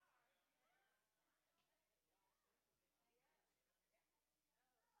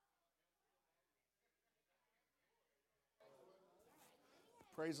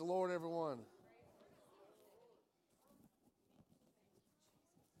Praise the Lord, everyone.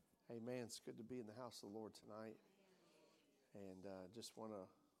 Amen. It's good to be in the house of the Lord tonight. And just want to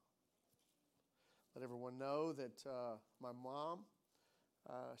let everyone know that my mom,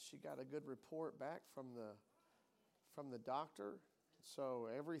 she got a good report back from the doctor. So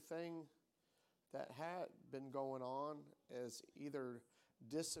everything that had been going on has either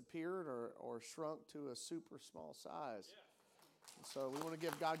disappeared or shrunk to a super small size. Yeah. So we want to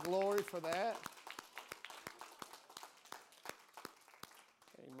give God glory for that.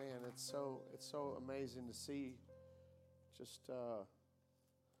 Amen. It's so amazing to see just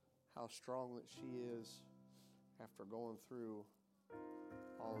how strong that she is after going through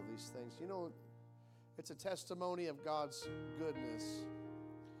all of these things. You know, it's a testimony of God's goodness,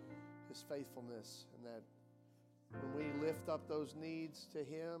 His faithfulness, and that when we lift up those needs to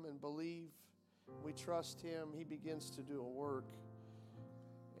Him and believe, we trust Him, He begins to do a work.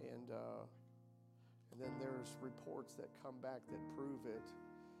 And then there's reports that come back that prove it.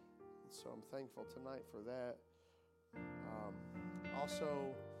 And so I'm thankful tonight for that.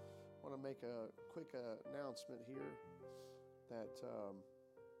 Also, want to make a quick announcement here that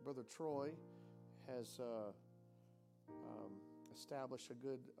Brother Troy has established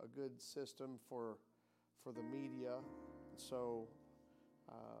a good system for the media. So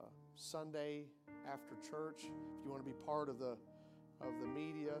Sunday after church, if you want to be part of the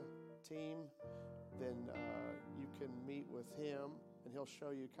media team, then you can meet with him, and he'll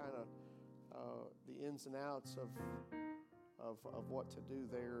show you kind of the ins and outs of what to do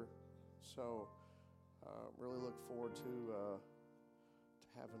there. So really look forward to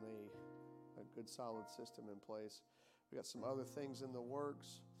having a good solid system in place. We got some other things in the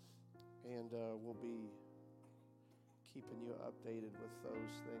works, and we'll be keeping you updated with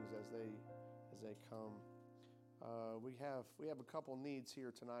those things as they come. We have a couple needs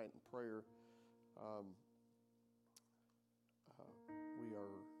here tonight in prayer.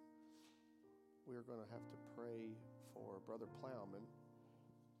 We are going to have to pray for Brother Plowman.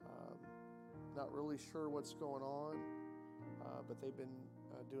 Not really sure what's going on, but they've been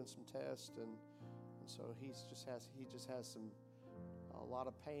doing some tests, and so he just has a lot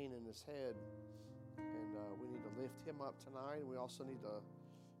of pain in his head, and we need to lift him up tonight. We also need to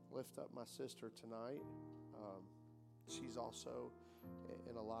lift up my sister tonight. She's also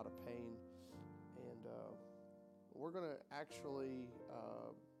in a lot of pain, and we're going to actually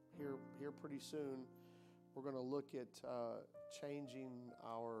here pretty soon. We're going to look at changing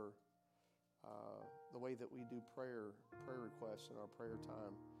our the way that we do prayer requests in our prayer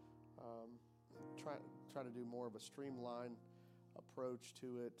time. Try to do more of a streamlined approach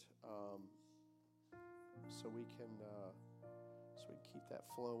to it, so we can keep that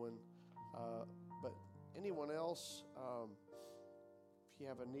flowing. But anyone else, if you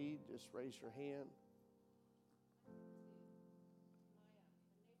have a need, just raise your hand.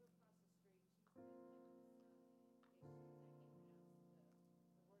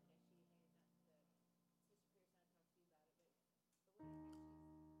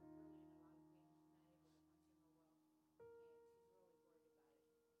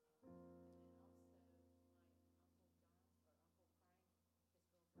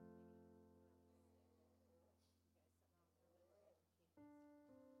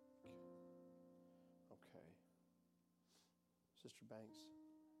 Okay. Sister Banks.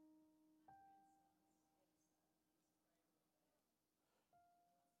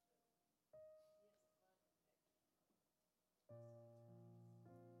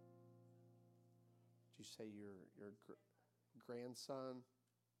 Did you say your grandson?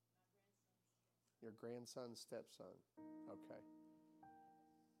 Your grandson's stepson. Okay.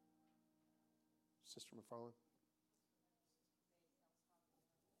 Sister McFarland?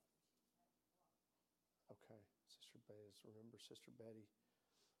 Okay. Sister Betty. Remember Sister Betty.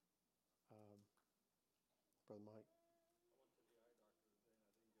 Brother Mike? I went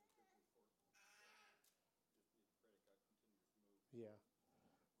to the eye doctor today and I didn't get a good report. Just be afraid it got continuous move. Yeah.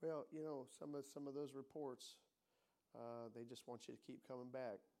 Well, you know, some of those reports, they just want you to keep coming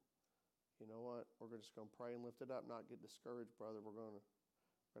back. You know what? We're just going to pray and lift it up, not get discouraged, brother. We're going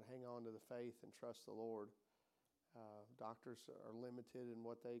to hang on to the faith and trust the Lord. Doctors are limited in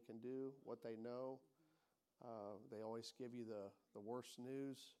what they can do, what they know. They always give you the worst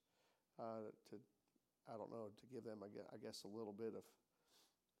news to give them, I guess, a little bit of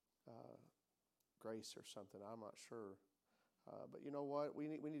grace or something. I'm not sure. But you know what? We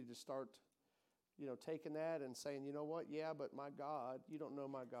need to start, taking that and saying, you know what? Yeah, but my God, you don't know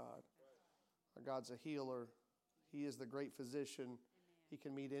my God. Our God's a healer. He is the great physician. Amen. He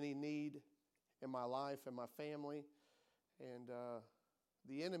can meet any need in my life and my family. And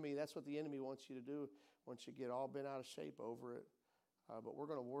The enemy, that's what the enemy wants you to do once you get all bent out of shape over it. But we're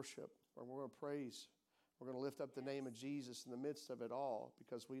going to worship, and we're going to praise. We're going to lift up the name of Jesus in the midst of it all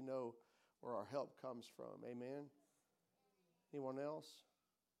because we know where our help comes from. Amen? Anyone else?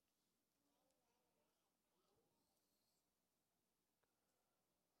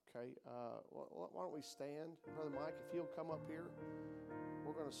 Okay, why don't we stand? Brother Mike, if you'll come up here,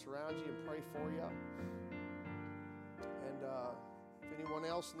 we're going to surround you and pray for you. And if anyone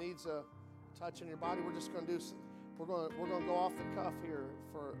else needs a touch in your body, we're just going to do. We're going to go off the cuff here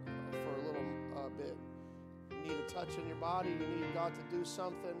for a little bit. You need a touch in your body. You need God to do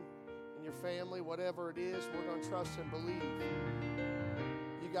something in your family, whatever it is. We're going to trust and believe.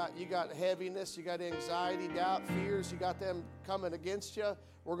 You got heaviness, you got anxiety, doubt, fears. You got them coming against you.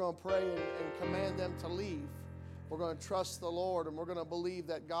 We're going to pray and command them to leave. We're going to trust the Lord, and we're going to believe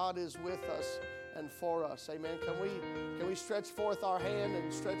that God is with us and for us. Amen. Can we stretch forth our hand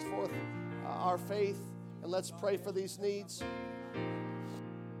and stretch forth our faith, and let's pray for these needs.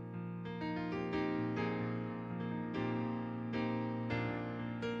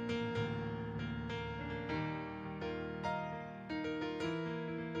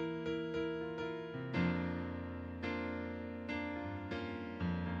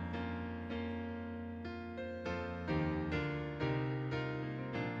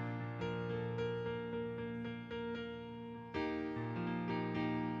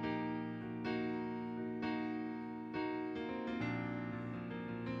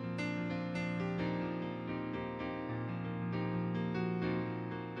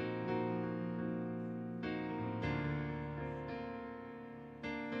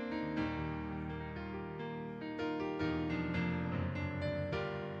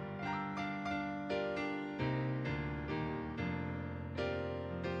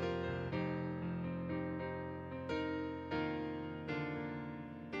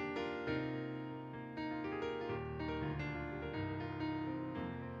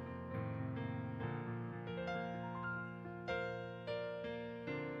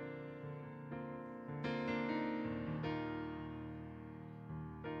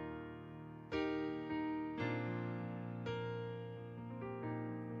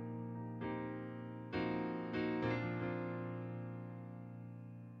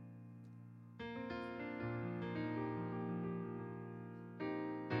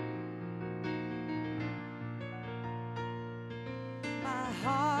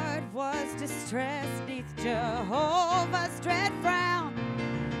 Heart was distressed neath Jehovah's dread frown,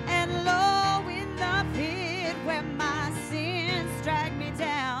 and lo, in the pit where my sins dragged me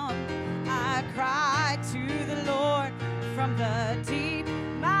down, I cried to the Lord from the deep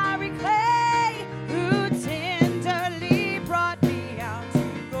miry clay, who tenderly brought me out to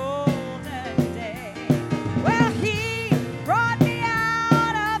golden day. Well, He brought me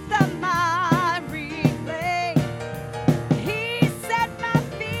out of the miry clay. He set my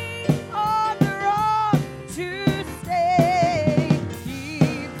feet on the rock to stay.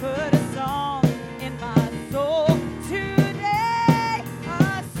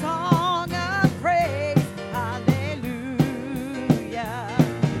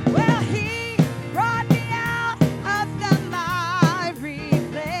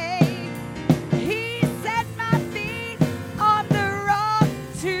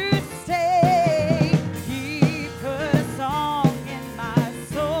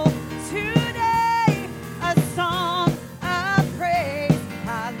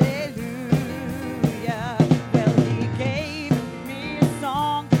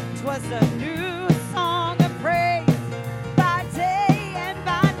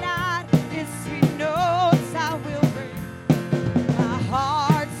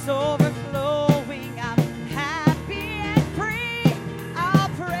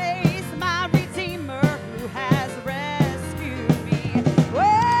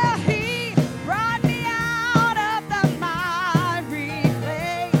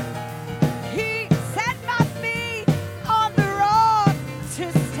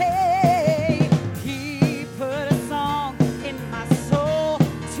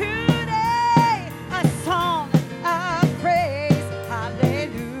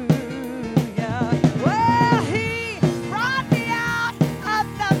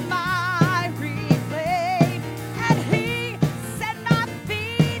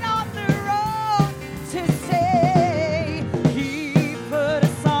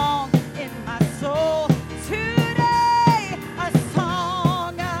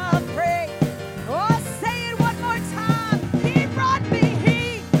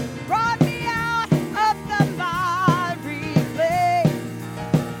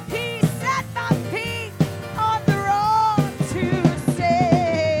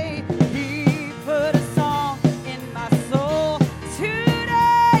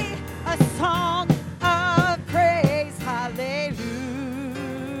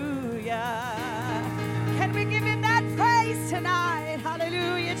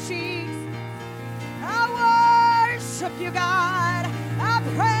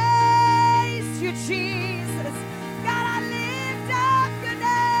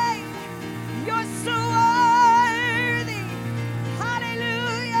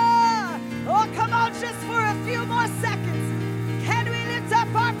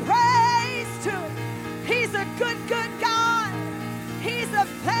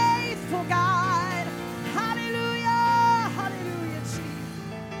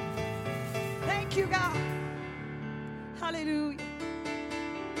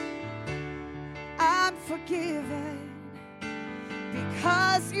 forgiven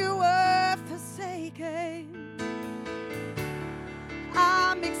because you were forsaken.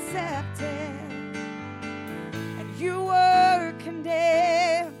 I'm accepted and you were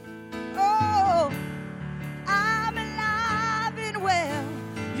condemned. Oh, I'm alive and well.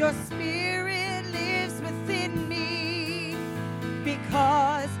 Your spirit lives within me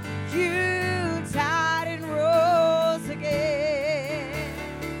because you died and rose again.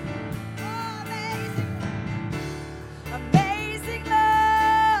 Oh, amazing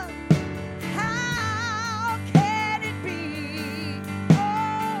love. How can it be?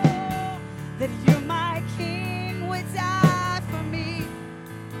 Oh, that you, my King, would die for me.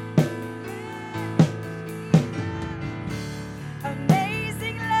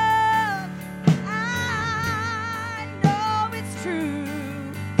 Amazing love. I know it's true.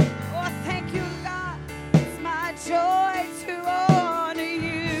 Oh, thank you, God. It's my joy to honor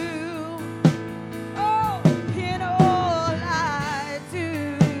you. Oh, in all I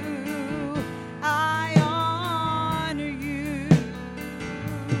do, I honor you.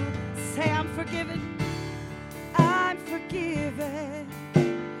 Say, I'm forgiven. I'm forgiven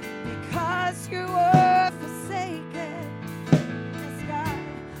because you were forsaken. Yes, God.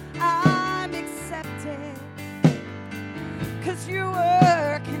 I'm accepted because you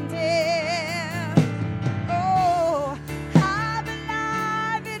were condemned. Oh, I'm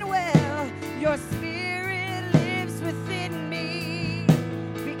alive and well. Your spirit lives within me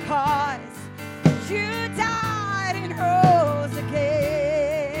because you died and rose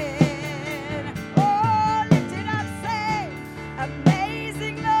again. Oh, lift it up, say,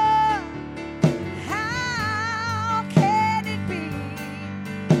 amazing love. How can it be?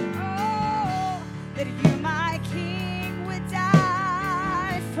 Oh, that you, my King, would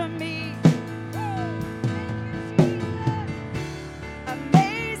die for me. Thank you, Jesus.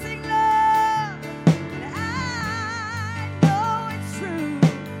 Amazing love, and I know it's true.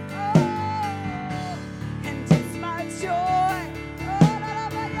 Oh, and it's my joy.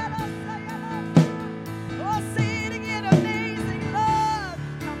 Oh, say it again, amazing love,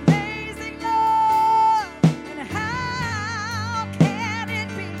 and how can it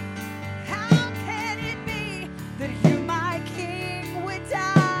be? How can it be that you, my King, would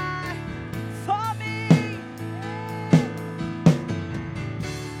die for me?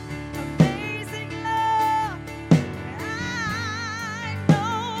 Amazing love, I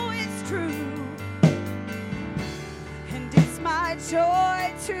know it's true, and it's my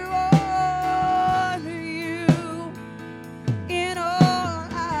joy to honor you in all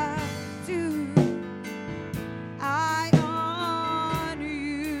I do. I honor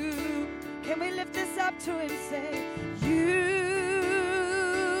you. Can we lift this up to him? Say, you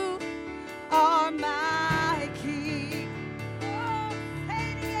are my King. Oh, say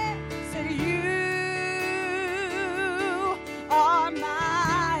it again. Say, you are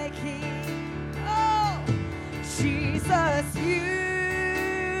my King. Oh, Jesus, you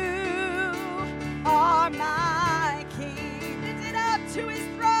are my King. Lift it up to his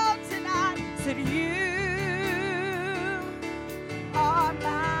throne tonight. Said, you are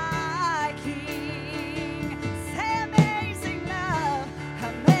my King. Say, amazing love,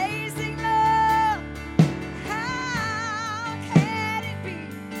 amazing love. How can it be?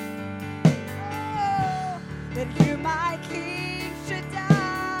 Oh, that you, my King, should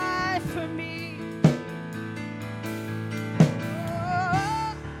die for me.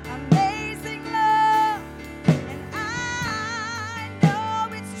 Oh, amazing love, and I know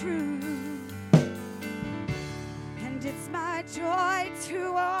it's true, and it's my joy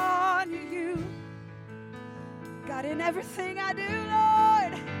to honor you. God, in everything I do,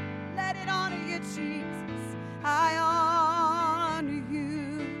 Lord, let it honor you, Jesus. I honor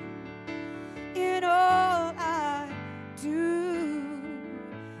you in all I do.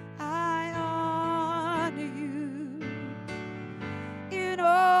 I honor you in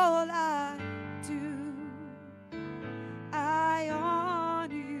all I do. I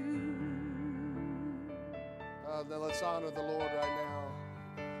honor you. Then let's honor the Lord right now.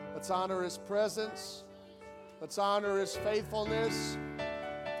 Let's honor his presence. Let's honor his faithfulness.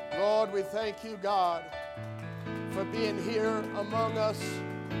 Lord, we thank you, God, for being here among us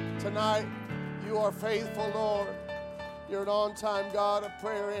tonight. You are faithful, Lord. You're an on-time God, a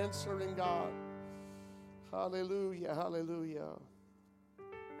prayer answering God. Hallelujah, hallelujah.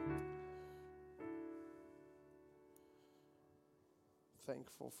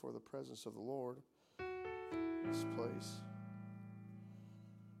 Thankful for the presence of the Lord in this place.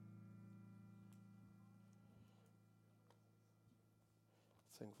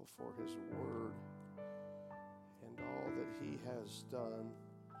 Thankful for his word and all that he has done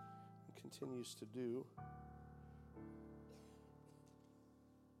and continues to do.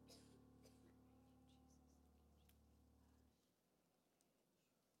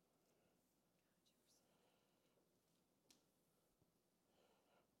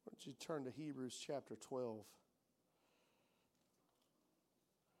 Why don't you turn to Hebrews chapter 12,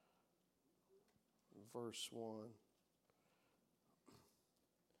 verse 1.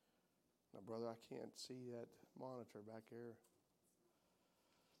 Now, brother, I can't see that monitor back here.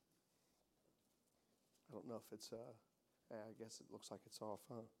 I don't know if it's, I guess it looks like it's off,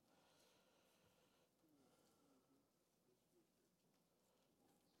 huh?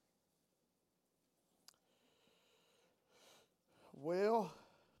 Well,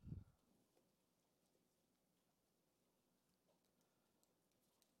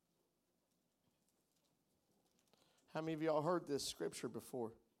 how many of y'all heard this scripture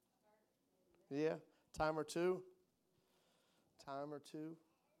before? Yeah, time or two? Time or two?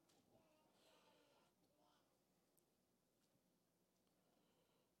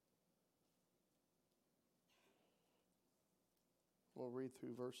 We'll read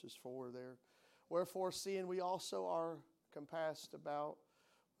through verses 4 there. Wherefore, seeing we also are compassed about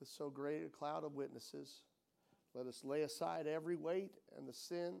with so great a cloud of witnesses, let us lay aside every weight and the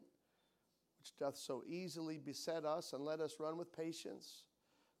sin which doth so easily beset us, and let us run with patience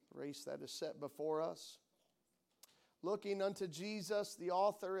the race that is set before us, looking unto Jesus, the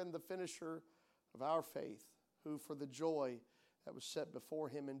author and the finisher of our faith, who for the joy that was set before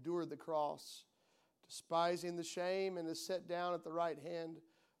him endured the cross, despising the shame, and is set down at the right hand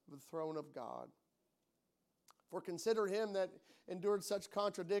of the throne of God. For consider him that endured such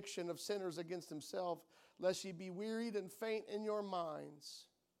contradiction of sinners against himself, lest ye be wearied and faint in your minds.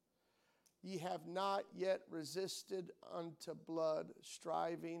 Ye have not yet resisted unto blood,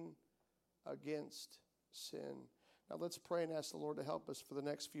 striving against sin. Now let's pray and ask the Lord to help us for the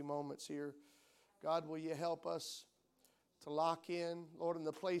next few moments here. God, will you help us to lock in, Lord, in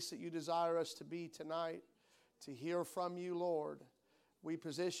the place that you desire us to be tonight, to hear from you, Lord. We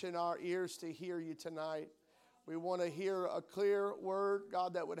position our ears to hear you tonight. We want to hear a clear word,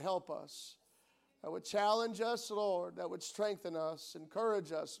 God, that would help us, that would challenge us, Lord, that would strengthen us,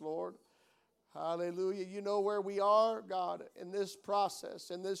 encourage us, Lord. Hallelujah. You know where we are, God, in this process,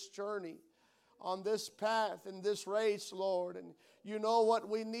 in this journey, on this path, in this race, Lord. And you know what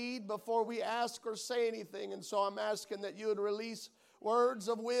we need before we ask or say anything. And so I'm asking that you would release words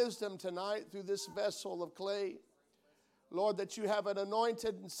of wisdom tonight through this vessel of clay. Lord, that you have it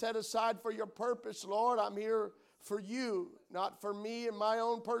anointed and set aside for your purpose, Lord. I'm here for you, not for me and my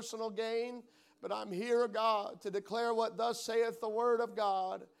own personal gain, but I'm here, God, to declare what thus saith the word of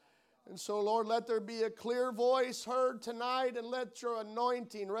God. And so, Lord, let there be a clear voice heard tonight, and let your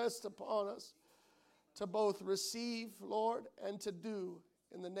anointing rest upon us to both receive, Lord, and to do.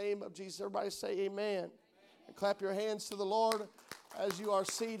 In the name of Jesus, everybody say amen. And clap your hands to the Lord as you are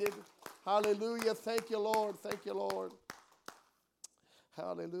seated. Hallelujah. Thank you, Lord. Thank you, Lord.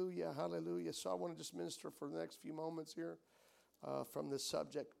 Hallelujah. Hallelujah. So I want to just minister for the next few moments here from this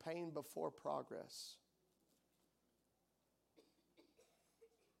subject, pain before progress.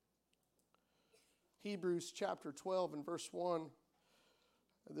 Hebrews chapter 12 and verse 1.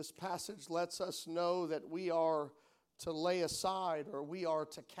 This passage lets us know that we are to lay aside, or we are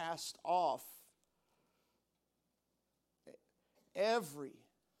to cast off every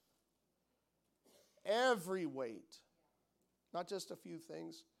weight. Not just a few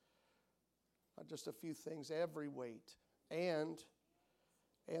things. Not just a few things, every weight. And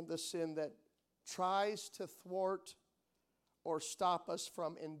the sin that tries to thwart or stop us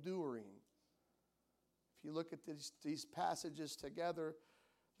from enduring. If you look at these passages together,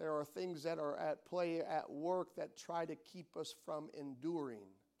 there are things that are at play, at work, that try to keep us from enduring.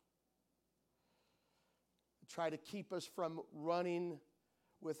 Try to keep us from running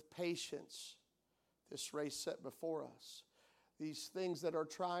with patience this race set before us. These things that are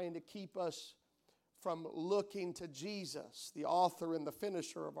trying to keep us from looking to Jesus, the author and the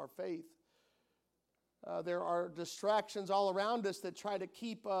finisher of our faith. There are distractions all around us that try to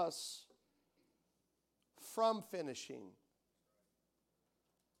keep us from finishing.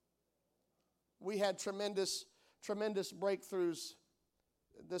 We had tremendous breakthroughs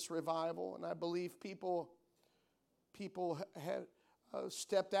this revival, and I believe people have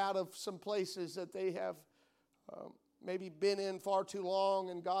stepped out of some places that they have maybe been in far too long,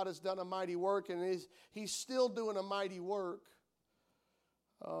 and God has done a mighty work, and He's still doing a mighty work.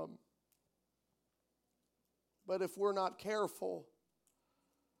 But if we're not careful,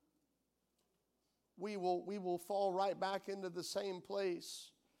 we will fall right back into the same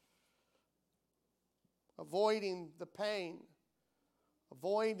place, avoiding the pain,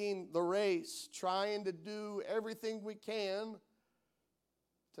 avoiding the race, trying to do everything we can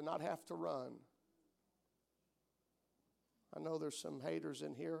to not have to run. I know there's some haters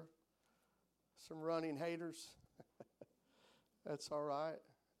in here, some running haters. That's all right.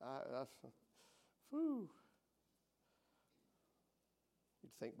 You'd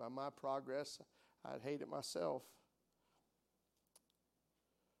think by my progress, I'd hate it myself.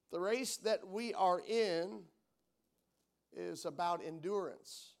 The race that we are in is about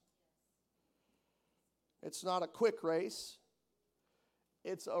endurance. It's not a quick race.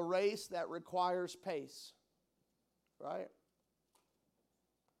 It's a race that requires pace, right?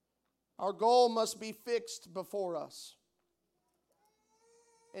 Our goal must be fixed before us.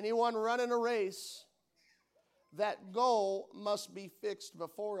 Anyone running a race, that goal must be fixed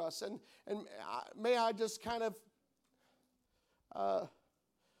before us. And may I just kind of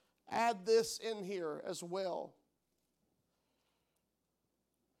add this in here as well.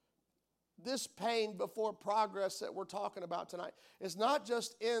 This pain before progress that we're talking about tonight is not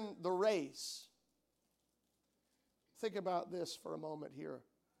just in the race. Think about this for a moment here.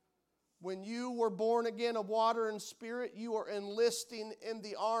 When you were born again of water and spirit, you are enlisting in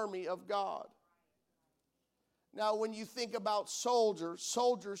the army of God. Now, when you think about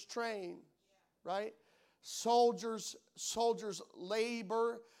soldiers train, right? Soldiers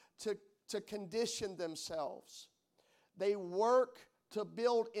labor to condition themselves. They work to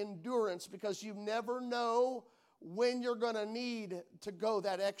build endurance because you never know when you're going to need to go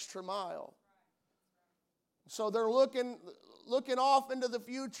that extra mile. So they're looking off into the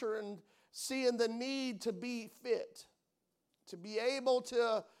future and seeing the need to be fit, to be able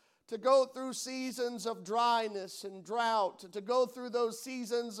to go through seasons of dryness and drought, to go through those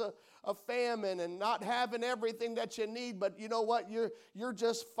seasons of famine and not having everything that you need. But you know what? You're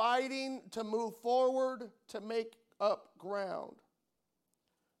just fighting to move forward, to make up ground.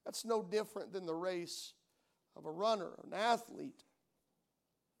 That's no different than the race of a runner, an athlete.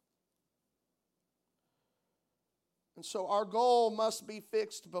 And so our goal must be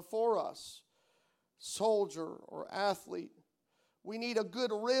fixed before us. Soldier or athlete. We need a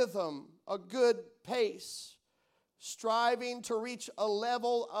good rhythm, a good pace, striving to reach a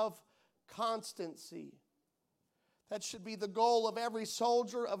level of constancy. That should be the goal of every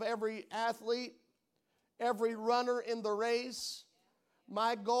soldier, of every athlete, every runner in the race.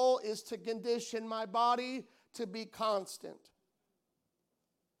 My goal is to condition my body to be constant.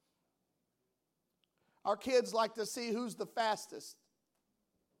 Our kids like to see who's the fastest.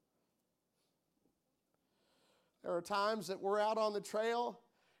 There are times that we're out on the trail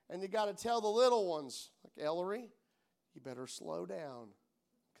and you got to tell the little ones, like Ellery, you better slow down.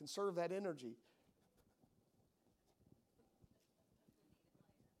 Conserve that energy.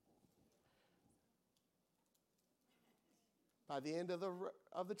 By the end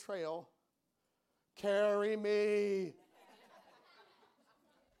of the trail, carry me.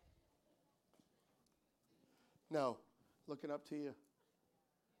 No, looking up to you.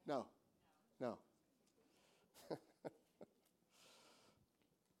 No.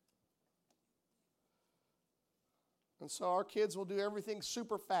 And so our kids will do everything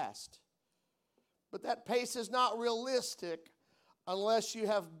super fast. But that pace is not realistic unless you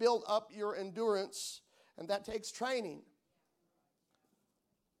have built up your endurance, and that takes training.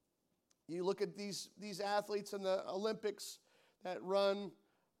 You look at these athletes in the Olympics that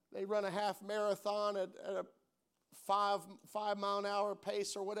they run a half marathon at a 5 mile an hour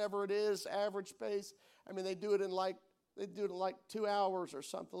pace or whatever it is, average pace. I mean, they do it in like 2 hours or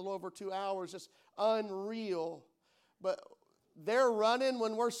something, a little over 2 hours, just unreal. But they're running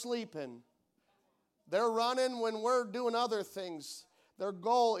when we're sleeping. They're running when we're doing other things. Their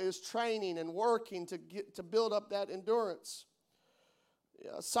goal is training and working to build up that endurance.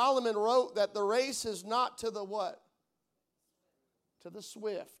 Solomon wrote that the race is not to the what? To the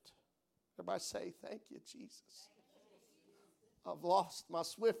swift. Everybody say, thank you, Jesus. I've lost my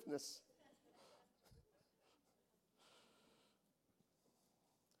swiftness.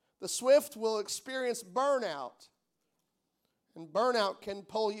 The swift will experience burnout. And burnout can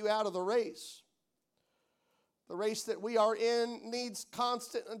pull you out of the race. The race that we are in needs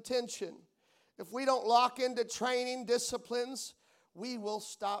constant attention. If we don't lock into training disciplines, we will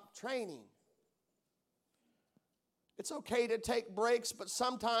stop training. It's okay to take breaks, but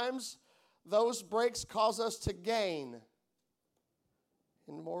sometimes those breaks cause us to gain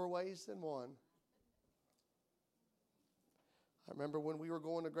in more ways than one. I remember when we were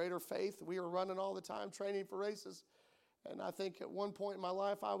going to Greater Faith, we were running all the time, training for races. And I think at one point in my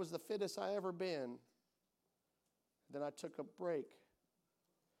life, I was the fittest I ever been. Then I took a break.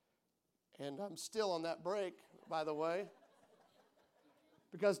 And I'm still on that break, by the way.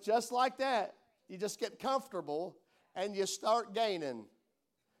 Because just like that, you just get comfortable and you start gaining.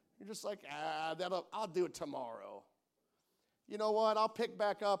 You're just like, I'll do it tomorrow. You know what? I'll pick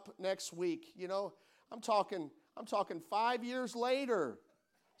back up next week. You know, I'm talking 5 years later,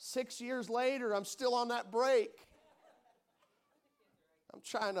 6 years later, I'm still on that break. I'm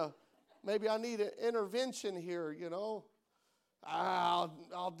trying to, maybe I need an intervention here, you know.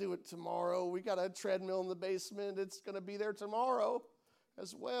 I'll do it tomorrow. We got a treadmill in the basement. It's going to be there tomorrow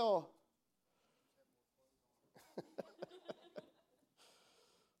as well.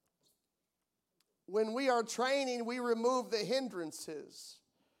 When we are training, we remove the hindrances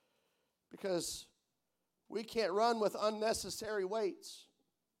because we can't run with unnecessary weights.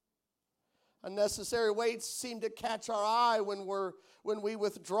 Unnecessary weights seem to catch our eye when we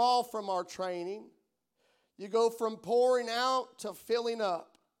withdraw from our training. You go from pouring out to filling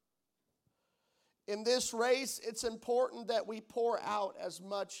up. In this race, it's important that we pour out as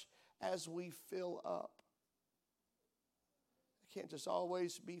much as we fill up. It can't just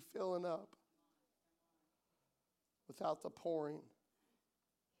always be filling up without the pouring.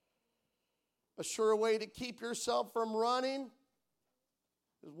 A sure way to keep yourself from running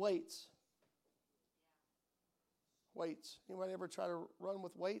is weights. Weights. Anybody ever try to run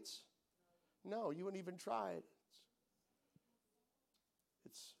with weights? No, you wouldn't even try it.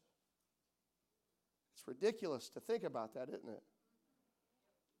 It's ridiculous to think about that, isn't it?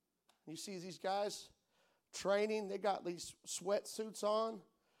 You see these guys training, they got these sweatsuits on.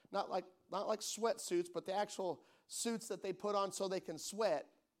 Not like sweatsuits, but the actual suits that they put on so they can sweat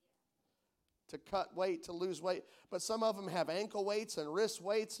to cut weight, to lose weight. But some of them have ankle weights and wrist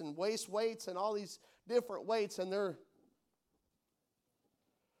weights and waist weights and all these different weights, and they're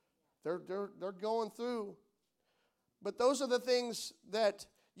going through. But those are the things that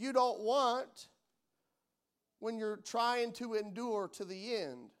you don't want when you're trying to endure to the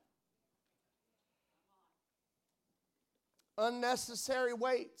end. Unnecessary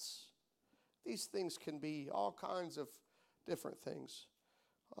weights. These things can be all kinds of different things.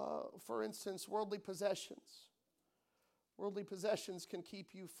 For instance, worldly possessions. Worldly possessions can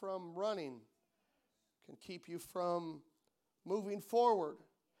keep you from running, can keep you from moving forward,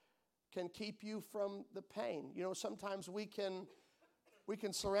 can keep you from the pain. You know, sometimes we can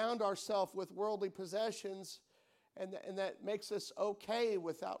surround ourselves with worldly possessions, and that makes us okay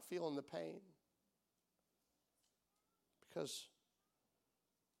without feeling the pain. Because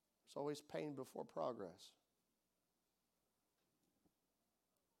there's always pain before progress.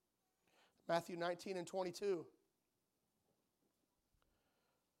 Matthew 19 and 22.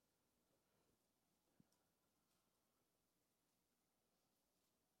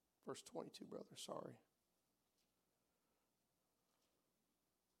 Verse 22, brother, sorry.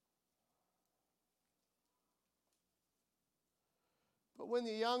 But when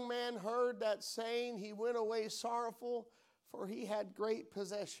the young man heard that saying, he went away sorrowful, for he had great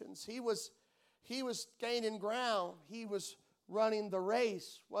possessions. He was gaining ground. He was running the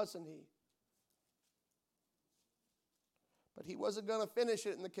race, wasn't he? But he wasn't going to finish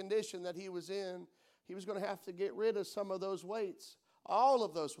it in the condition that he was in. He was going to have to get rid of some of those weights. All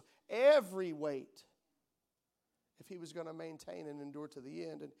of those, every weight, if he was going to maintain and endure to the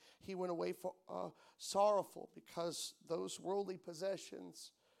end. And he went away sorrowful because those worldly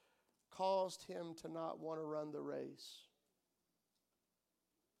possessions caused him to not want to run the race.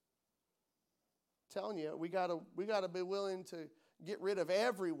 I'm telling you, we got to be willing to get rid of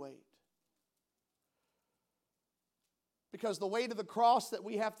every weight. Because the weight of the cross that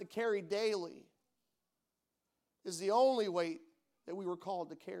we have to carry daily is the only weight that we were called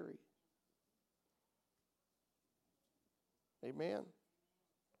to carry. Amen.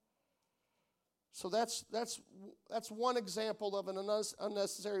 So that's one example of an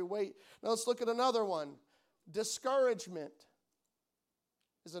unnecessary weight. Now let's look at another one. Discouragement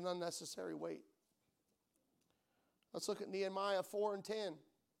is an unnecessary weight. Let's look at Nehemiah 4 and 10.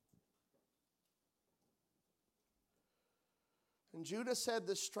 And Judah said,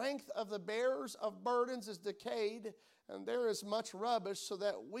 the strength of the bearers of burdens is decayed, and there is much rubbish, so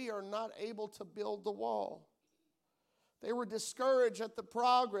that we are not able to build the wall. They were discouraged at the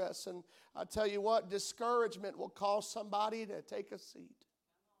progress, and I tell you what, discouragement will cause somebody to take a seat.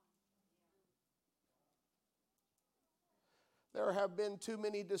 There have been too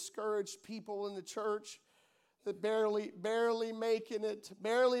many discouraged people in the church that barely making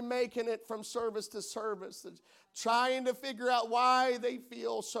it from service to service, that trying to figure out why they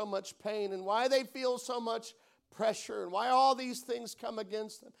feel so much pain and why they feel so much pressure and why all these things come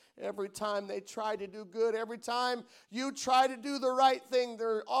against them. Every time they try to do good, every time you try to do the right thing,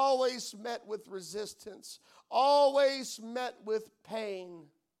 they're always met with resistance, always met with pain.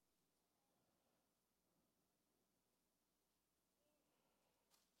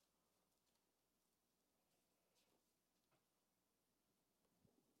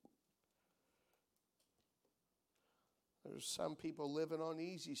 There's some people living on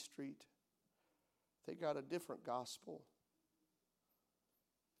Easy Street. They got a different gospel.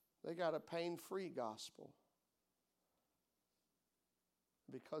 They got a pain-free gospel.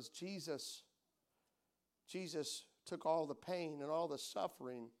 Because Jesus took all the pain and all the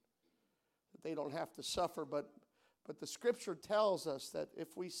suffering that they don't have to suffer. But the Scripture tells us that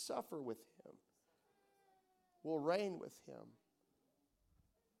if we suffer with Him, we'll reign with Him.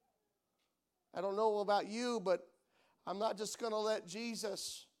 I don't know about you, but I'm not just going to let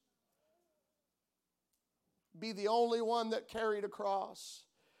Jesus be the only one that carried a cross.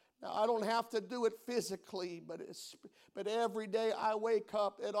 Now, I don't have to do it physically, but every day I wake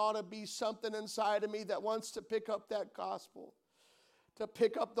up, it ought to be something inside of me that wants to pick up that gospel, to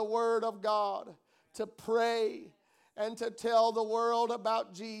pick up the Word of God, to pray, and to tell the world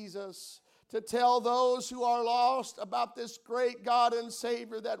about Jesus, to tell those who are lost about this great God and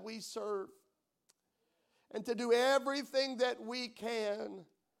Savior that we serve, and to do everything that we can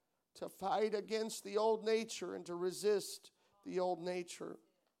to fight against the old nature and to resist the old nature.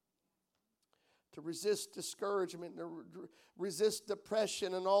 To resist discouragement, to resist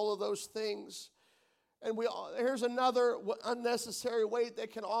depression and all of those things. And here's another unnecessary weight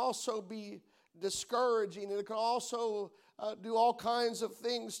that can also be discouraging, and it can also do all kinds of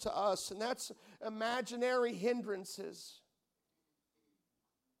things to us, and that's imaginary hindrances.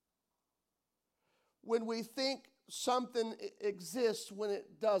 When we think something exists when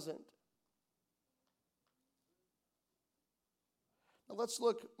it doesn't. Now let's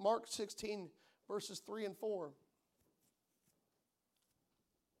look Mark 16, verses 3 and 4.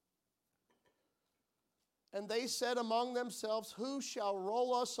 And they said among themselves, who shall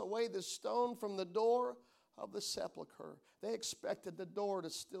roll us away the stone from the door of the sepulchre? They expected the door to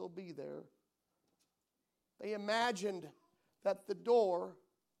still be there. They imagined that the door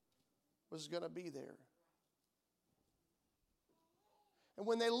was going to be there. And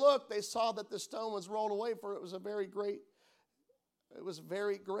when they looked, they saw that the stone was rolled away, for it was very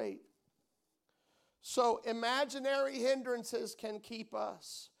great. So imaginary hindrances can keep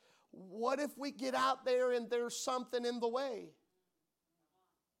us. What if we get out there and there's something in the way?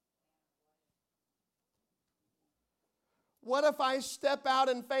 What if I step out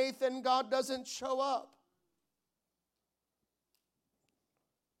in faith and God doesn't show up?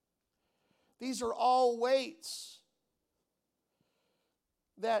 These are all weights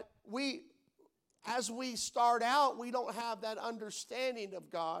that as we start out, we don't have that understanding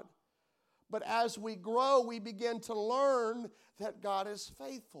of God. But as we grow, we begin to learn that God is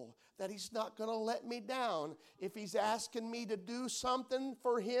faithful, that He's not going to let me down. If He's asking me to do something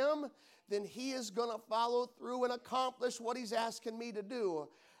for Him, then He is going to follow through and accomplish what He's asking me to do.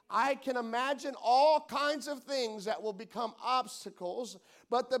 I can imagine all kinds of things that will become obstacles,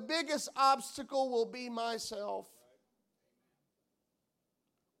 but the biggest obstacle will be myself.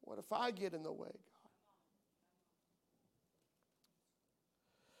 What if I get in the way, God?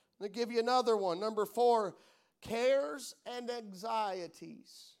 Let me give you another one. Number 4, cares and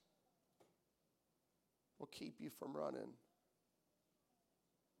anxieties will keep you from running.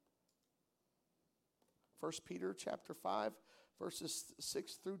 1 Peter chapter 5, verses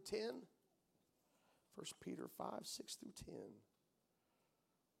 6 through 10. 1 Peter 5, 6 through 10.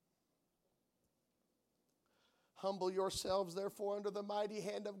 Humble yourselves, therefore, under the mighty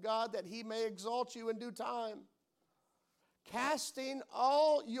hand of God, that He may exalt you in due time, casting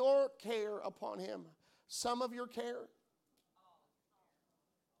all your care upon Him. Some of your care?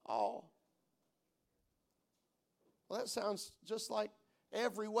 All. Well, that sounds just like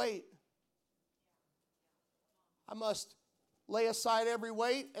every weight. I must lay aside every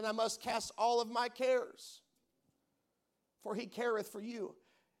weight, and I must cast all of my cares, for He careth for you.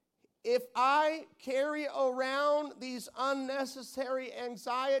 If I carry around these unnecessary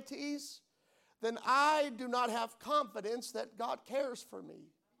anxieties, then I do not have confidence that God cares for me.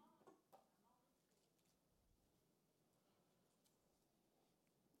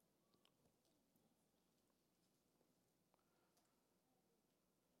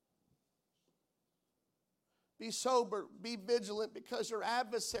 Be sober, be vigilant, because your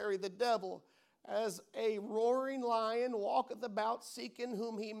adversary, the devil, as a roaring lion, walketh about, seeking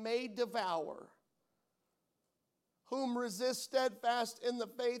whom he may devour. Whom resist steadfast in the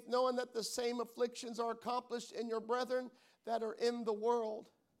faith, knowing that the same afflictions are accomplished in your brethren that are in the world.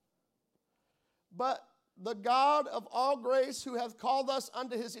 But the God of all grace, who hath called us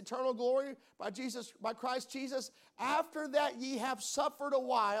unto his eternal glory by Christ Jesus, after that ye have suffered a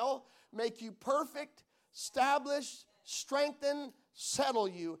while, make you perfect, establish, strengthen, settle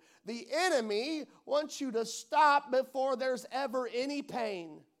you. The enemy wants you to stop before there's ever any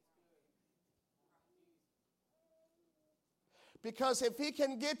pain. Because if he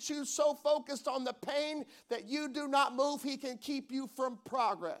can get you so focused on the pain that you do not move, he can keep you from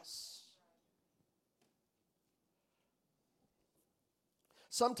progress.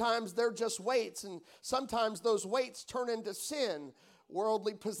 Sometimes they're just weights, and sometimes those weights turn into sin.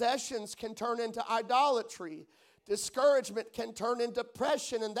 Worldly possessions can turn into idolatry. Discouragement can turn into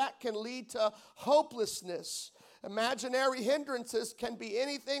depression, and that can lead to hopelessness. Imaginary hindrances can be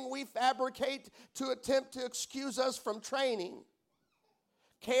anything we fabricate to attempt to excuse us from training.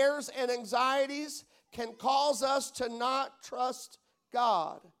 Cares and anxieties can cause us to not trust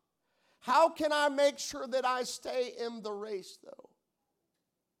God. How can I make sure that I stay in the race, though?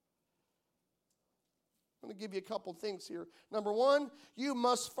 I'm going to give you a couple things here. Number one, you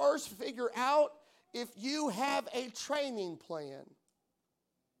must first figure out if you have a training plan.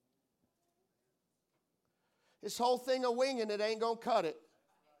 This whole thing of winging it ain't going to cut it.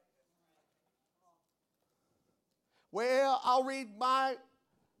 Well, I'll read my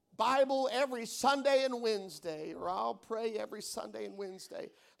Bible every Sunday and Wednesday, or I'll pray every Sunday and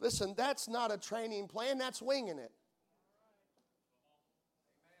Wednesday. Listen, that's not a training plan, that's winging it.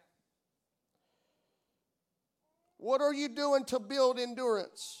 What are you doing to build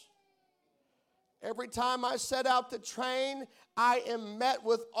endurance? Every time I set out to train, I am met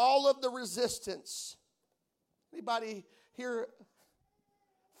with all of the resistance. Anybody here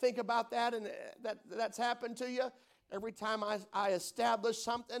think about that and that's happened to you? Every time I establish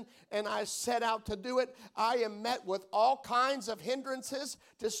something and I set out to do it, I am met with all kinds of hindrances,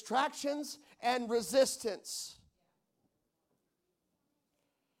 distractions, and resistance.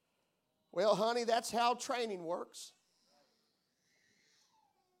 Well, honey, that's how training works.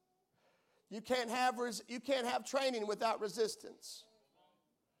 You can't have training without resistance.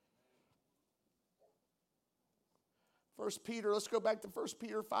 1 Peter, let's go back to 1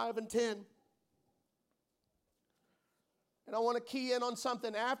 Peter 5 and 10. And I want to key in on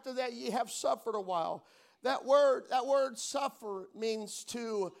something. After that ye have suffered a while. That word suffer means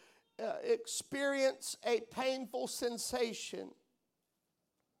to experience a painful sensation.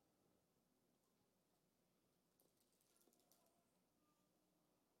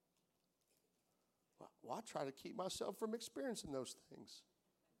 Well, I try to keep myself from experiencing those things.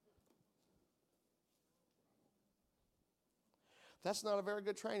 That's not a very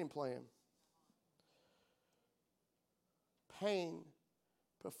good training plan. Pain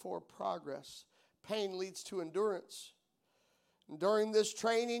before progress. Pain leads to endurance. And during this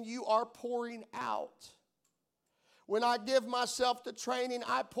training, you are pouring out. When I give myself to training,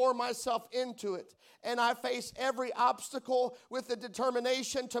 I pour myself into it. And I face every obstacle with the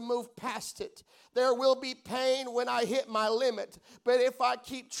determination to move past it. There will be pain when I hit my limit. But if I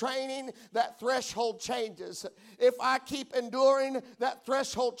keep training, that threshold changes. If I keep enduring, that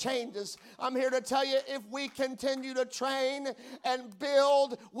threshold changes. I'm here to tell you, if we continue to train and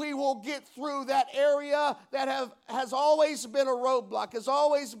build, we will get through that area that has always been a roadblock, has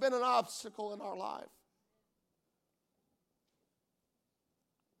always been an obstacle in our life.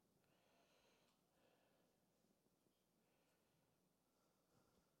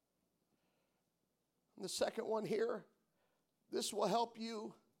 The second one here, this will help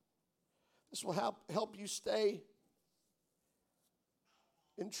you. This will help you stay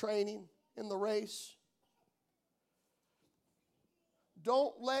in training, in the race.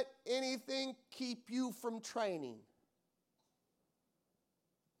 Don't let anything keep you from training.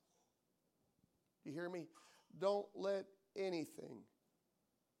 You hear me? Don't let anything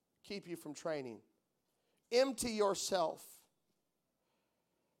keep you from training. Empty yourself,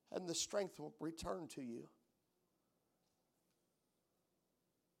 and the strength will return to you.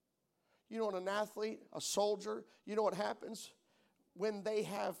 You know what, an athlete, a soldier, you know what happens when they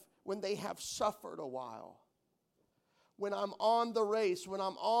have suffered a while. When I'm on the race, when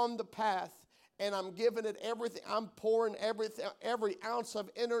I'm on the path, and I'm giving it everything, I'm pouring everything, every ounce of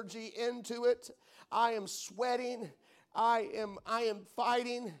energy into it. I am sweating. I am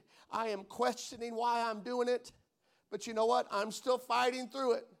fighting. I am questioning why I'm doing it. But you know what? I'm still fighting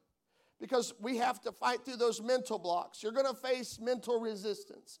through it. Because we have to fight through those mental blocks. You're going to face mental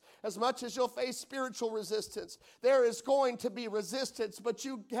resistance. As much as you'll face spiritual resistance, there is going to be resistance, but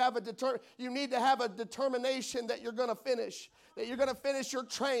you need to have a determination that you're going to finish. That you're going to finish your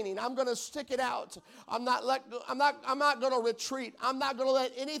training. I'm going to stick it out. I'm not going to retreat. I'm not going to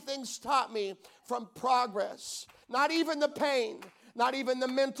let anything stop me from progress. Not even the pain. Not even the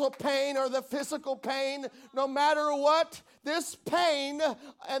mental pain or the physical pain. No matter what, this pain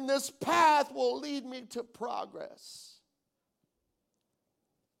and this path will lead me to progress.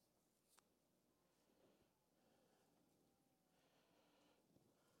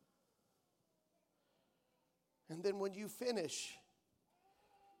 And then when you finish,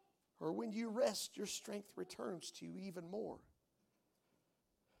 or when you rest, your strength returns to you even more.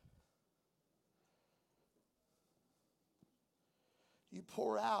 You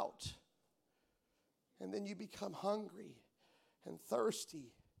pour out, and then you become hungry and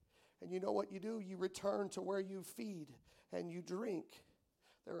thirsty. And you know what you do? You return to where you feed and you drink.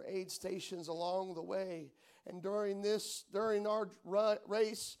 There are aid stations along the way. And during our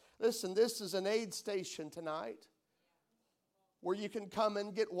race, listen, this is an aid station tonight, where you can come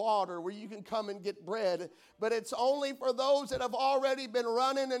and get water, where you can come and get bread. But it's only for those that have already been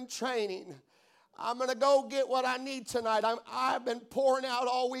running and training. I'm going to go get what I need tonight. I've been pouring out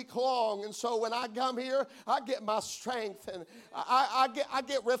all week long. And so when I come here, I get my strength and I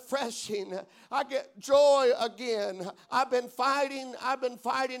get refreshing. I get joy again. I've been fighting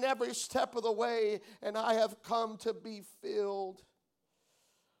every step of the way, and I have come to be filled.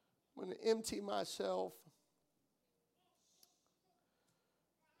 I'm going to empty myself.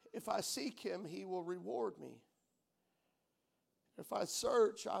 If I seek him, he will reward me. If I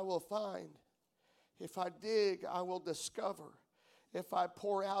search, I will find. If I dig, I will discover. If I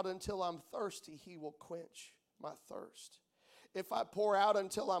pour out until I'm thirsty, he will quench my thirst. If I pour out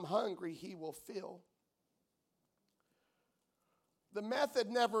until I'm hungry, he will fill. The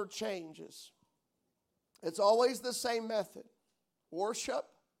method never changes. It's always the same method. Worship,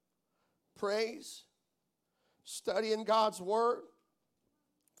 praise, studying God's word,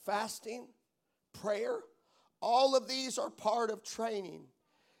 fasting, prayer. All of these are part of training.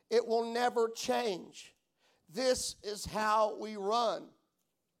 It will never change. This is how we run.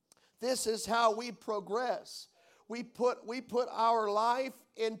 This is how we progress. We put our life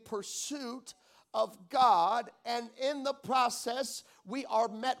in pursuit of God, and in the process, we are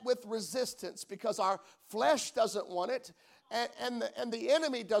met with resistance because our flesh doesn't want it, and the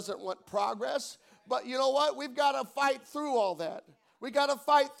enemy doesn't want progress. But you know what? We've got to fight through all that. We got to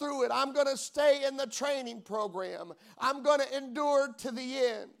fight through it. I'm going to stay in the training program. I'm going to endure to the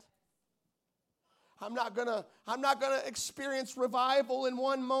end. I'm not going to experience revival in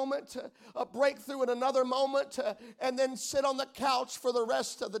one moment, a breakthrough in another moment, and then sit on the couch for the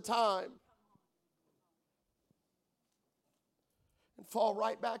rest of the time. And fall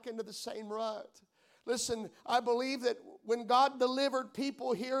right back into the same rut. Listen, I believe that when God delivered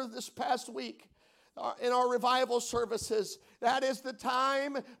people here this past week, in our revival services, that is the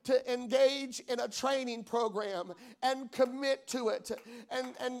time to engage in a training program and commit to it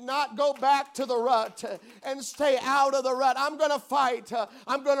and not go back to the rut and stay out of the rut. I'm going to fight.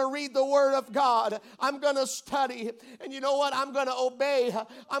 I'm going to read the Word of God. I'm going to study. And you know what? I'm going to obey.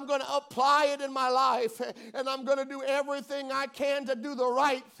 I'm going to apply it in my life. And I'm going to do everything I can to do the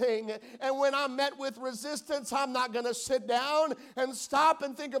right thing. And when I'm met with resistance, I'm not going to sit down and stop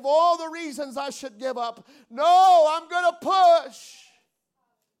and think of all the reasons I should give up. No, I'm going to push.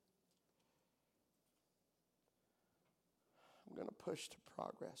 I'm going to push to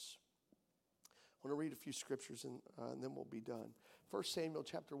progress. I want to read a few scriptures and then we'll be done. 1 Samuel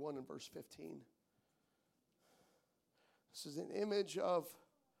chapter 1 and verse 15. This is an image of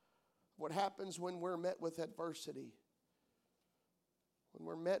what happens when we're met with adversity. When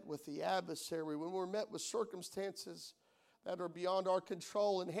we're met with the adversary, when we're met with circumstances that are beyond our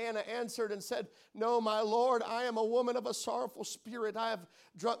control. And Hannah answered and said, "No, my Lord, I am a woman of a sorrowful spirit. I have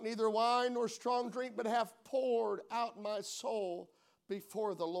drunk neither wine nor strong drink, but have poured out my soul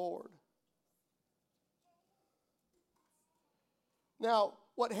before the Lord." Now,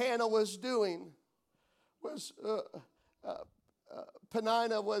 what Hannah was doing was,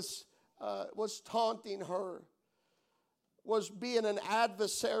 Peninnah was taunting her, was being an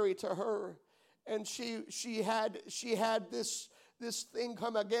adversary to her. And she had this thing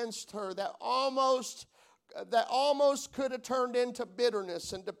come against her that almost could have turned into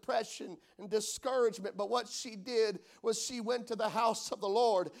bitterness and depression and discouragement. But what she did was she went to the house of the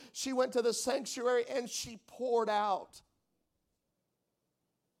Lord. She went to the sanctuary and she poured out.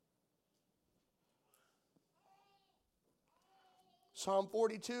 Psalm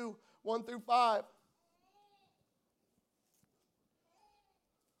 42, 1 through 5.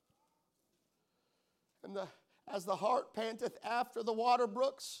 And as the hart panteth after the water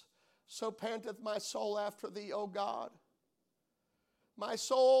brooks, so panteth my soul after thee, O God. My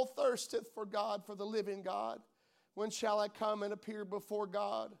soul thirsteth for God, for the living God. When shall I come and appear before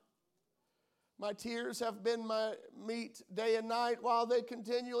God? My tears have been my meat day and night, while they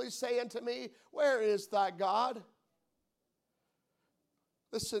continually say unto me, where is thy God?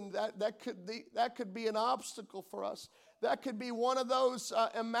 Listen, that could be an obstacle for us. That could be one of those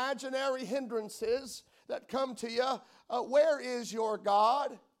imaginary hindrances that come to you. Where is your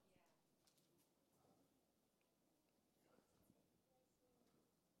God?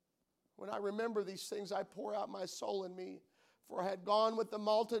 When I remember these things, I pour out my soul in me. For I had gone with the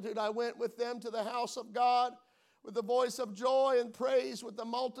multitude, I went with them to the house of God, with the voice of joy and praise, with the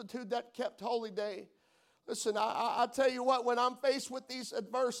multitude that kept holy day. Listen, I tell you what, when I'm faced with these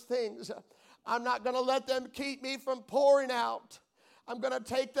adverse things, I'm not going to let them keep me from pouring out. I'm going to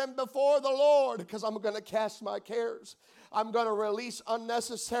take them before the Lord, because I'm going to cast my cares. I'm going to release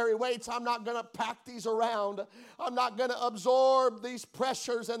unnecessary weights. I'm not going to pack these around. I'm not going to absorb these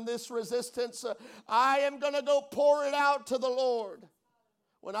pressures and this resistance. I am going to go pour it out to the Lord.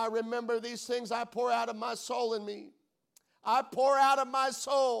 When I remember these things, I pour out of my soul in me. I pour out of my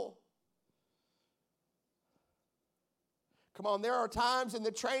soul. Come on, there are times in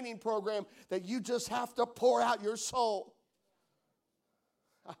the training program that you just have to pour out your soul.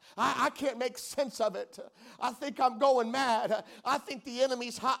 I can't make sense of it. I think I'm going mad. I think the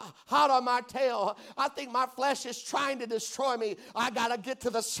enemy's hot on my tail. I think my flesh is trying to destroy me. I got to get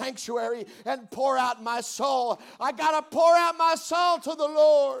to the sanctuary and pour out my soul. I got to pour out my soul to the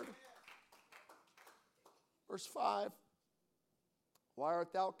Lord. Verse 5. Why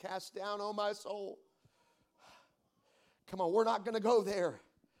art thou cast down, O my soul? Come on, we're not going to go there.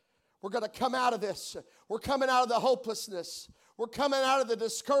 We're going to come out of this. We're coming out of the hopelessness. We're coming out of the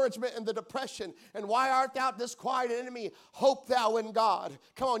discouragement and the depression. And why art thou disquieted, enemy? Hope thou in God.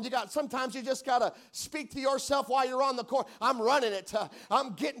 Come on, sometimes you just got to speak to yourself while you're on the course. I'm running it.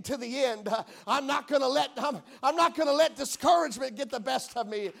 I'm getting to the end. I'm not going to let discouragement get the best of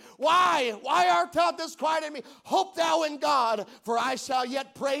me. Why? Why art thou disquieted in me? Hope thou in God, for I shall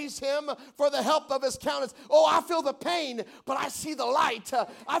yet praise him for the help of his countenance. Oh, I feel the pain, but I see the light.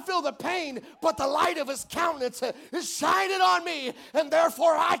 I feel the pain, but the light of his countenance is shining on me. And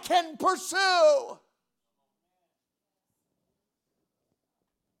therefore I can pursue.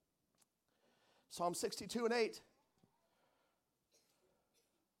 Psalm 62 and 8.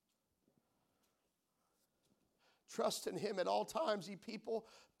 Trust in him at all times, ye people.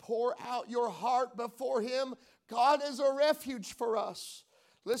 Pour out your heart before him. God is a refuge for us.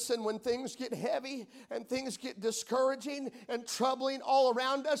 Listen, when things get heavy and things get discouraging and troubling all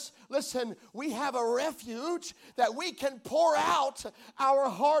around us, listen, we have a refuge that we can pour out our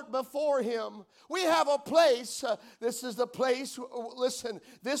heart before him. We have a place. This is the place, listen,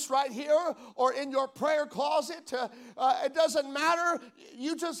 this right here or in your prayer closet, it doesn't matter.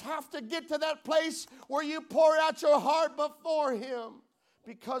 You just have to get to that place where you pour out your heart before him.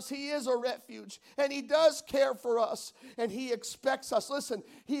 Because he is a refuge and he does care for us and he expects us. Listen,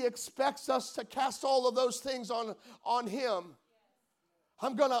 he expects us to cast all of those things on him.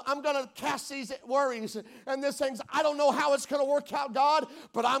 I'm gonna cast these worries and this things. I don't know how it's gonna work out, God,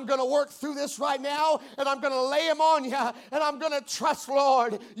 but I'm gonna work through this right now and I'm gonna lay them on you and I'm gonna trust,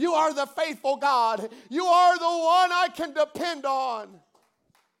 Lord. You are the faithful God. You are the one I can depend on.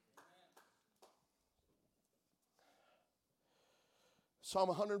 Psalm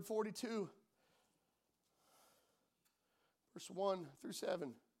 142, verse 1 through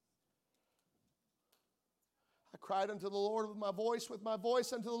 7. I cried unto the Lord with my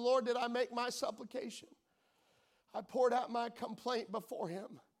voice unto the Lord did I make my supplication. I poured out my complaint before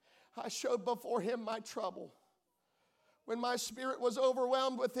him. I showed before him my trouble. When my spirit was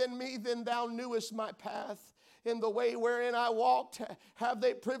overwhelmed within me, then thou knewest my path. In the way wherein I walked, have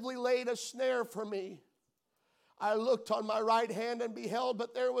they privily laid a snare for me. I looked on my right hand and beheld,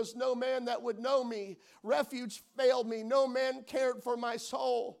 but there was no man that would know me. Refuge failed me. No man cared for my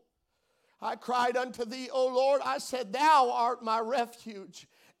soul. I cried unto thee, O Lord. I said, thou art my refuge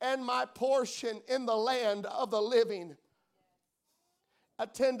and my portion in the land of the living.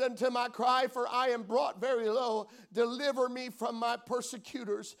 Attend unto my cry, for I am brought very low. Deliver me from my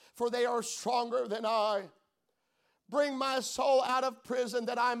persecutors, for they are stronger than I. Bring my soul out of prison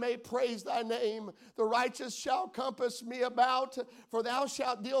that I may praise thy name. The righteous shall compass me about, for thou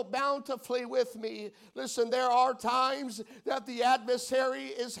shalt deal bountifully with me. Listen, there are times that the adversary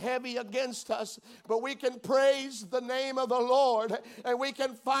is heavy against us, but we can praise the name of the Lord, and we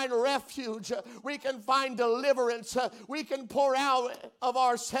can find refuge. We can find deliverance. We can pour out of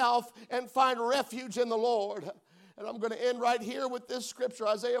ourselves and find refuge in the Lord. And I'm going to end right here with this scripture,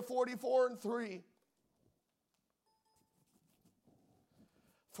 Isaiah 44:3.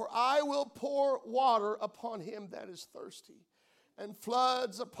 For I will pour water upon him that is thirsty, and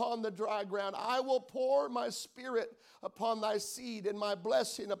floods upon the dry ground. I will pour my spirit upon thy seed, and my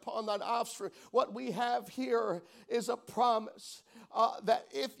blessing upon thine offspring. What we have here is a promise that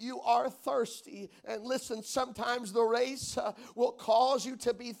if you are thirsty, and listen, sometimes the race will cause you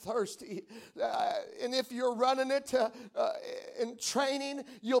to be thirsty. And if you're running it in training,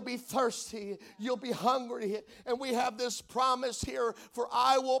 you'll be thirsty. You'll be hungry. And we have this promise here, for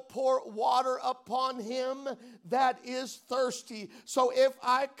I will pour water upon him that is thirsty. So if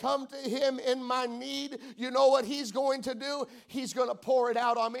I come to him in my need, you know what he's going to do? He's going to pour it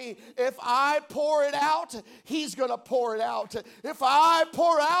out on me. If I pour it out, he's going to pour it out. If I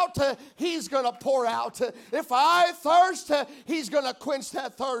pour out, he's going to pour out. If I thirst, he's going to quench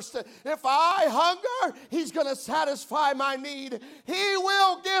that thirst. If I hunger, he's going to satisfy my need. He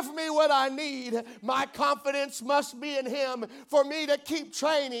will give me what I need. My confidence must be in him for me to keep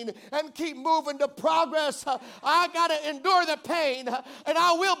training and keep moving to progress. I got to endure the pain, and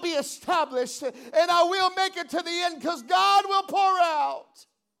I will be established, and I will make it to the end, because God will pour out.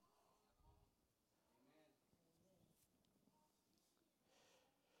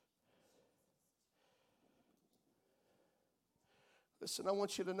 Listen, I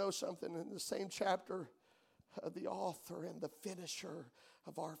want you to know something. In the same chapter, the author and the finisher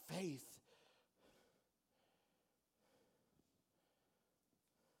of our faith.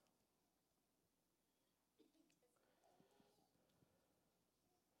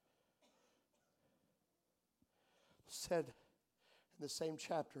 Said in the same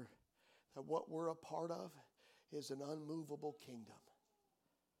chapter that what we're a part of is an unmovable kingdom.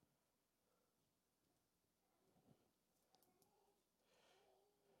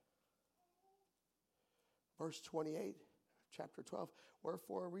 Verse 28, chapter 12,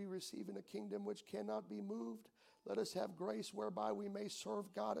 wherefore are we receiving a kingdom which cannot be moved? Let us have grace whereby we may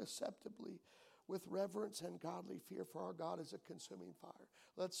serve God acceptably with reverence and godly fear, for our God is a consuming fire.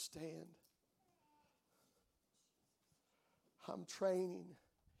 Let's stand. I'm training,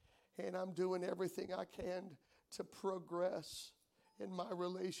 and I'm doing everything I can to progress in my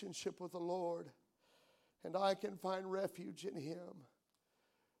relationship with the Lord. And I can find refuge in him.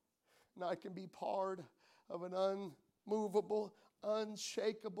 And I can be part of an unmovable,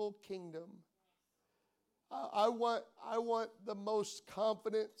 unshakable kingdom. I want the most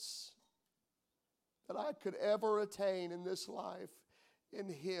confidence that I could ever attain in this life in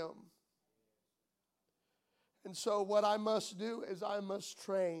him. And so what I must do is I must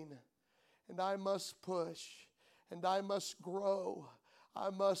train, and I must push, and I must grow. I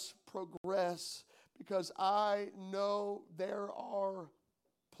must progress, because I know there are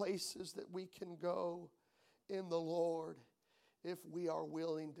places that we can go in the Lord if we are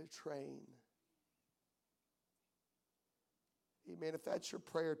willing to train. Amen. If that's your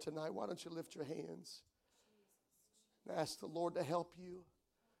prayer tonight, why don't you lift your hands and ask the Lord to help you.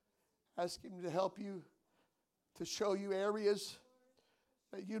 Ask him to help you, to show you areas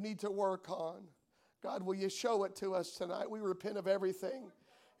that you need to work on. God, will you show it to us tonight? We repent of everything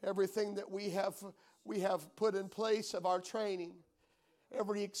that we have put in place of our training,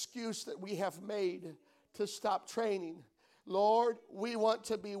 every excuse that we have made to stop training. Lord, we want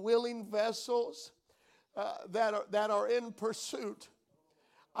to be willing vessels that are in pursuit.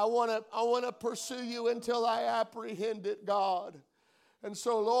 I want to pursue you until I apprehend it, God. And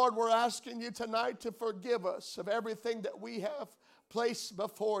so, Lord, we're asking you tonight to forgive us of everything that we have placed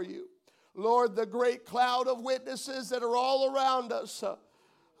before you. Lord, the great cloud of witnesses that are all around us,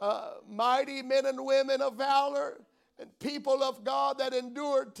 mighty men and women of valor and people of God that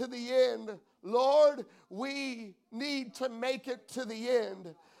endured to the end. Lord, we need to make it to the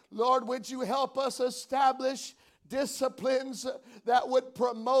end. Lord, would you help us establish disciplines that would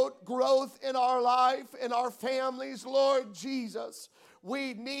promote growth in our life, in our families, Lord Jesus.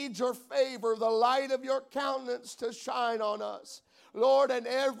 We need your favor, the light of your countenance to shine on us. Lord, and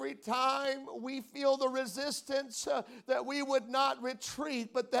every time we feel the resistance, that we would not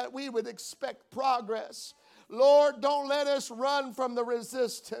retreat, but that we would expect progress. Lord, don't let us run from the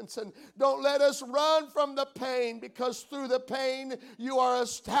resistance, and don't let us run from the pain, because through the pain you are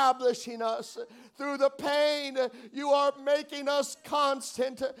establishing us. Through the pain you are making us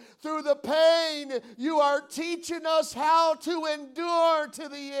constant. Through the pain you are teaching us how to endure to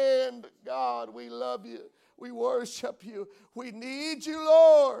the end. God, we love you. We worship you. We need you,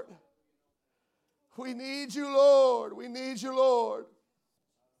 Lord. We need you, Lord. We need you, Lord.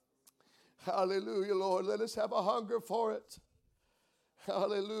 Hallelujah, Lord. Let us have a hunger for it.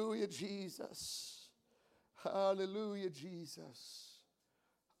 Hallelujah, Jesus. Hallelujah, Jesus.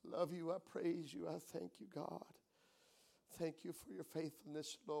 Love you. I praise you. I thank you, God. Thank you for your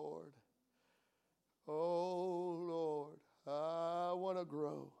faithfulness, Lord. Oh, Lord, I want to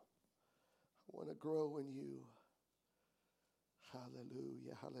grow. I want to grow in you.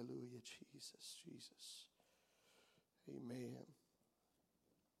 Hallelujah, hallelujah, Jesus, Jesus. Amen.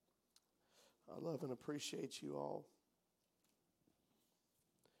 I love and appreciate you all.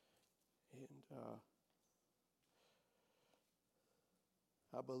 And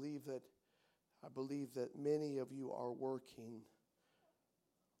I believe that many of you are working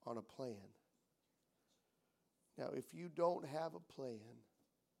on a plan. Now, if you don't have a plan,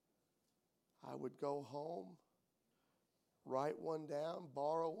 I would go home, write one down,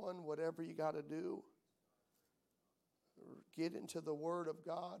 borrow one, whatever you got to do. Get into the Word of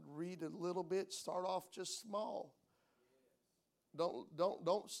God, read a little bit, start off just small.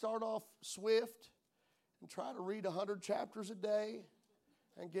 Don't start off swift and try to read 100 chapters a day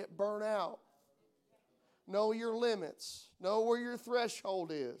and get burnt out. Know your limits. Know where your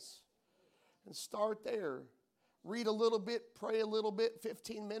threshold is. And start there. Read a little bit, pray a little bit,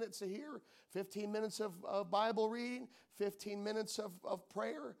 15 minutes a here, 15 minutes of Bible reading, 15 minutes of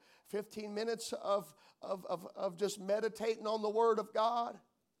prayer, 15 minutes of just meditating on the Word of God,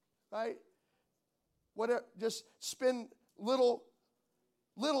 right? Whatever, just spend little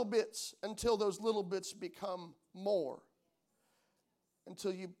bits until those little bits become more,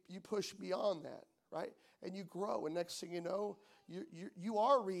 until you push beyond that, right? And you grow, and next thing you know, you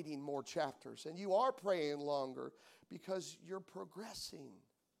are reading more chapters, and you are praying longer because you're progressing.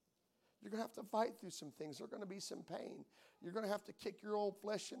 You're going to have to fight through some things. There's going to be some pain. You're going to have to kick your old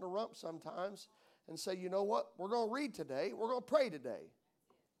flesh in the rump sometimes and say, you know what? We're going to read today. We're going to pray today.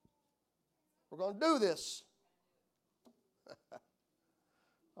 We're going to do this.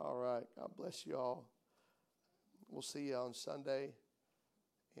 All right. God bless you all. We'll see you on Sunday.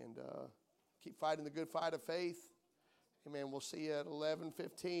 And keep fighting the good fight of faith. Amen. We'll see you at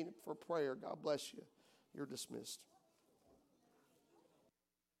 11:15 for prayer. God bless you. You're dismissed.